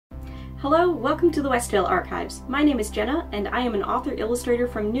Hello, welcome to the Westveil Archives. My name is Jenna, and I am an author-illustrator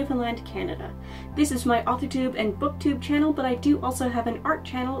from Newfoundland, Canada. This is my AuthorTube and BookTube channel, but I do also have an art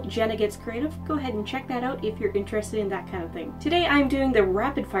channel, Jenna Gets Creative. Go ahead and check that out if you're interested in that kind of thing. Today I'm doing the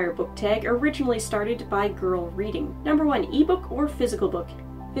rapid fire book tag, originally started by Girl Reading. Number 1, ebook or physical book?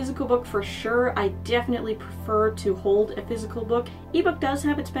 Physical book for sure. I definitely prefer to hold a physical book. Ebook does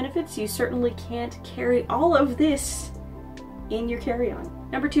have its benefits. You certainly can't carry all of this in your carry-on.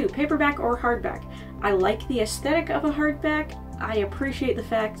 Number 2, paperback or hardback? I like the aesthetic of a hardback. I appreciate the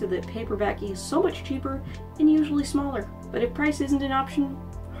fact that paperback is so much cheaper and usually smaller. But if price isn't an option,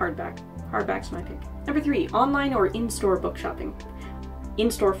 hardback. Hardback's my pick. Number 3, online or in-store book shopping?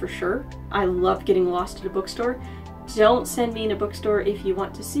 In-store for sure. I love getting lost at a bookstore. Don't send me in a bookstore if you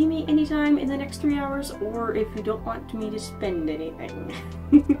want to see me anytime in the next 3 hours or if you don't want me to spend anything.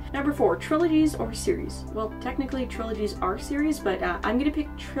 Number 4, trilogies or series? Well, technically trilogies are series, but I'm gonna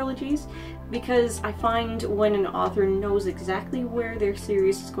pick trilogies because I find when an author knows exactly where their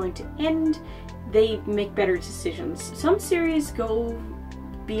series is going to end, they make better decisions. Some series go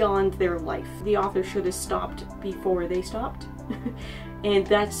beyond their life. The author should have stopped before they stopped. And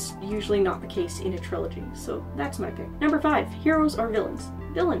that's usually not the case in a trilogy, so that's my pick. Number 5, heroes or villains?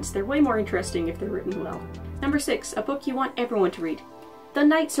 Villains, they're way more interesting if they're written well. Number 6, a book you want everyone to read. The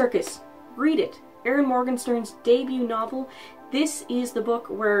Night Circus. Read it. Erin Morgenstern's debut novel. This is the book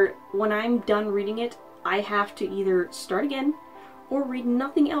where when I'm done reading it, I have to either start again or read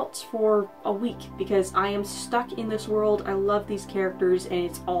nothing else for a week because I am stuck in this world. I love these characters and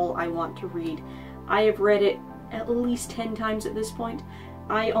it's all I want to read. I have read it at least 10 times at this point.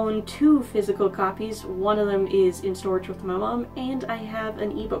 I own 2 physical copies. One of them is in storage with my mom, and I have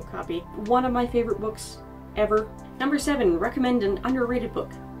an ebook copy. One of my favorite books ever. Number 7, recommend an underrated book.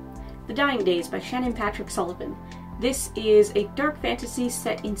 The Dying Days by Shannon Sullivan. This is a dark fantasy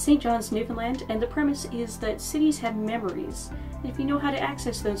set in St. John's, Newfoundland, and the premise is that cities have memories. And if you know how to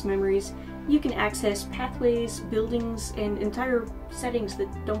access those memories, you can access pathways, buildings, and entire settings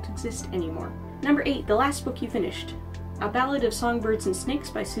that don't exist anymore. Number 8, the last book you finished. A Ballad of Songbirds and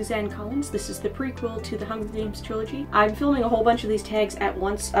Snakes by Suzanne. This is the prequel to the Hunger Games trilogy. I'm filming a whole bunch of these tags at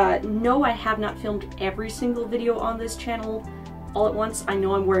once. No, I have not filmed every single video on this channel all at once. I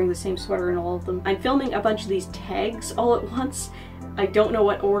know I'm wearing the same sweater in all of them. I'm filming a bunch of these tags all at once. I don't know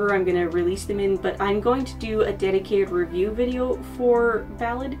what order I'm going to release them in, but I'm going to do a dedicated review video for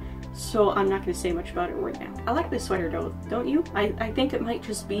Ballad, so I'm not going to say much about it right now. I like this sweater though, don't you? I think it might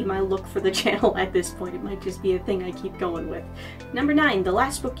just be my look for the channel at this point. It might just be a thing I keep going with. Number 9, the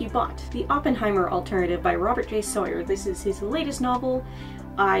last book you bought. The Oppenheimer Alternative by Robert J. Sawyer. This is his latest novel.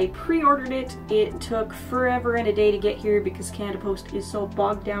 I pre-ordered it. It took forever and a day to get here because Canada Post is so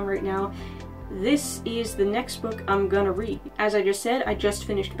bogged down right now. This is the next book I'm gonna read. As I just said, I just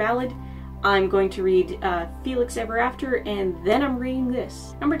finished Ballad. I'm going to read Felix Ever After, and then I'm reading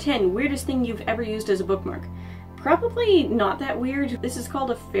this. Number 10, weirdest thing you've ever used as a bookmark. Probably not that weird. This is called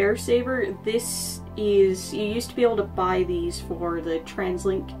a Fair Saver. This is, you used to be able to buy these for the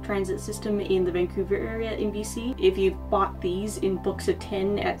TransLink transit system in the Vancouver area in BC. If you bought these in books of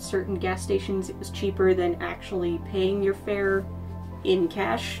 10 at certain gas stations, it was cheaper than actually paying your fare in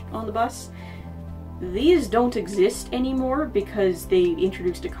cash on the bus. These don't exist anymore because they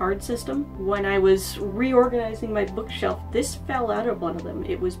introduced a card system. When I was reorganizing my bookshelf, this fell out of one of them.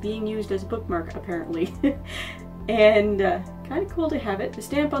 It was being used as a bookmark, apparently. And kind of cool to have it. The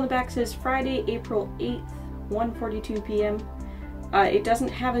stamp on the back says Friday, April 8th, 1:42 p.m. It doesn't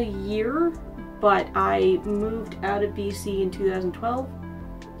have a year, but I moved out of BC in 2012.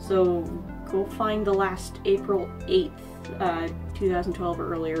 So go find the last April 8th, 2012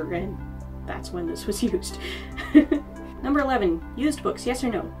 or earlier, and that's when this was used. Number 11, used books, yes or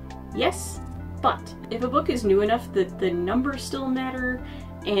no? Yes, but if a book is new enough that the numbers still matter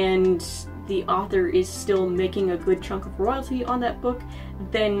and the author is still making a good chunk of royalty on that book,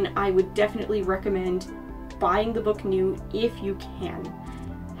 then I would definitely recommend buying the book new if you can.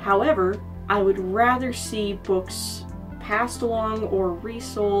 However, I would rather see books passed along or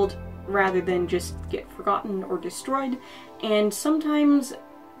resold rather than just get forgotten or destroyed, and sometimes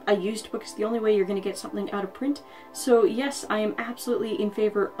a used book is the only way you're going to get something out of print. So yes, I am absolutely in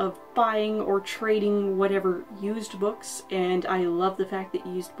favor of buying or trading whatever used books, and I love the fact that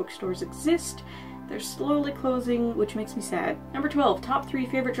used bookstores exist. They're slowly closing, which makes me sad. Number 12, top 3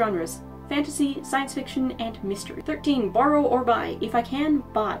 favorite genres. Fantasy, science fiction, and mystery. 13, borrow or buy. If I can,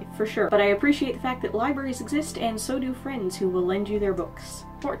 buy, for sure. But I appreciate the fact that libraries exist, and so do friends who will lend you their books.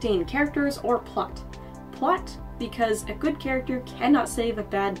 14, characters or plot. Plot because a good character cannot save a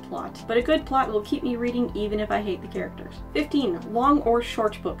bad plot, but a good plot will keep me reading even if I hate the characters. 15. Long or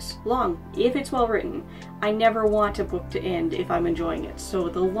short books. Long, if it's well written. I never want a book to end if I'm enjoying it, so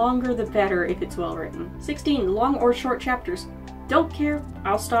the longer the better if it's well written. 16. Long or short chapters. Don't care,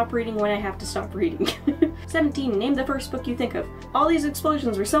 I'll stop reading when I have to stop reading. 17. Name the first book you think of. All these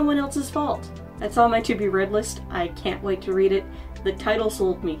explosions were someone else's fault. That's on my to-be-read list. I can't wait to read it. The title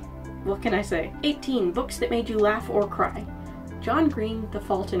sold me. What can I say? 18. Books that made you laugh or cry. John Green, The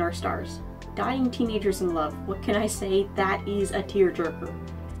Fault in Our Stars. Dying Teenagers in Love. What can I say? That is a tearjerker.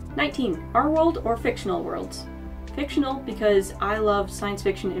 19. Our world or fictional worlds? Fictional because I love science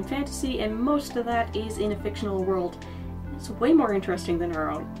fiction and fantasy, and most of that is in a fictional world. It's way more interesting than our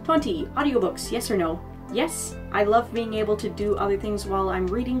own. 20. Audiobooks, yes or no? Yes, I love being able to do other things while I'm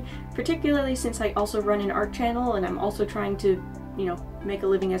reading, particularly since I also run an art channel and I'm also trying to, you know, make a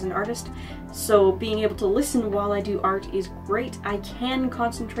living as an artist. So being able to listen while I do art is great. I can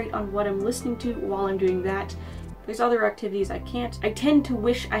concentrate on what I'm listening to while I'm doing that. There's other activities I can't. I tend to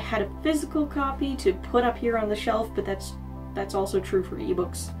wish I had a physical copy to put up here on the shelf, but that's also true for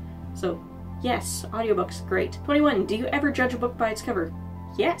ebooks. So yes, audiobooks, great. 21. Do you ever judge a book by its cover?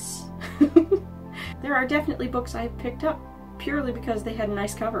 Yes. There are definitely books I've picked up purely because they had a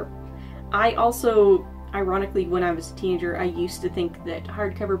nice cover. I also, ironically, when I was a teenager, I used to think that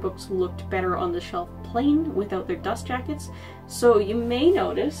hardcover books looked better on the shelf plain without their dust jackets. So you may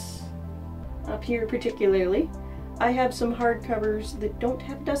notice, up here particularly, I have some hardcovers that don't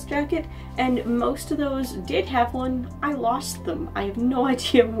have a dust jacket, and most of those did have one. I lost them. I have no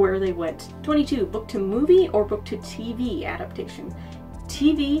idea where they went. 22. Book to movie or book to TV adaptation?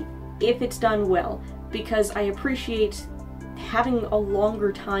 TV, if it's done well, because I appreciate having a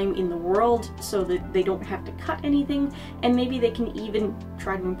longer time in the world so that they don't have to cut anything, and maybe they can even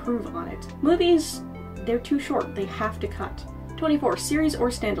try to improve on it. Movies, they're too short. They have to cut. 24. Series or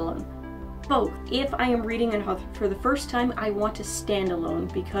standalone? Both. If I am reading an author for the first time, I want to stand alone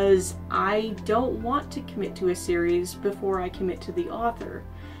because I don't want to commit to a series before I commit to the author.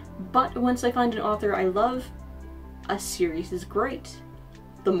 But once I find an author I love, a series is great.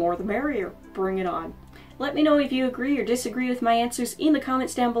 The more the merrier. Bring it on. Let me know if you agree or disagree with my answers in the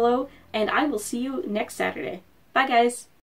comments down below, and I will see you next Saturday. Bye guys!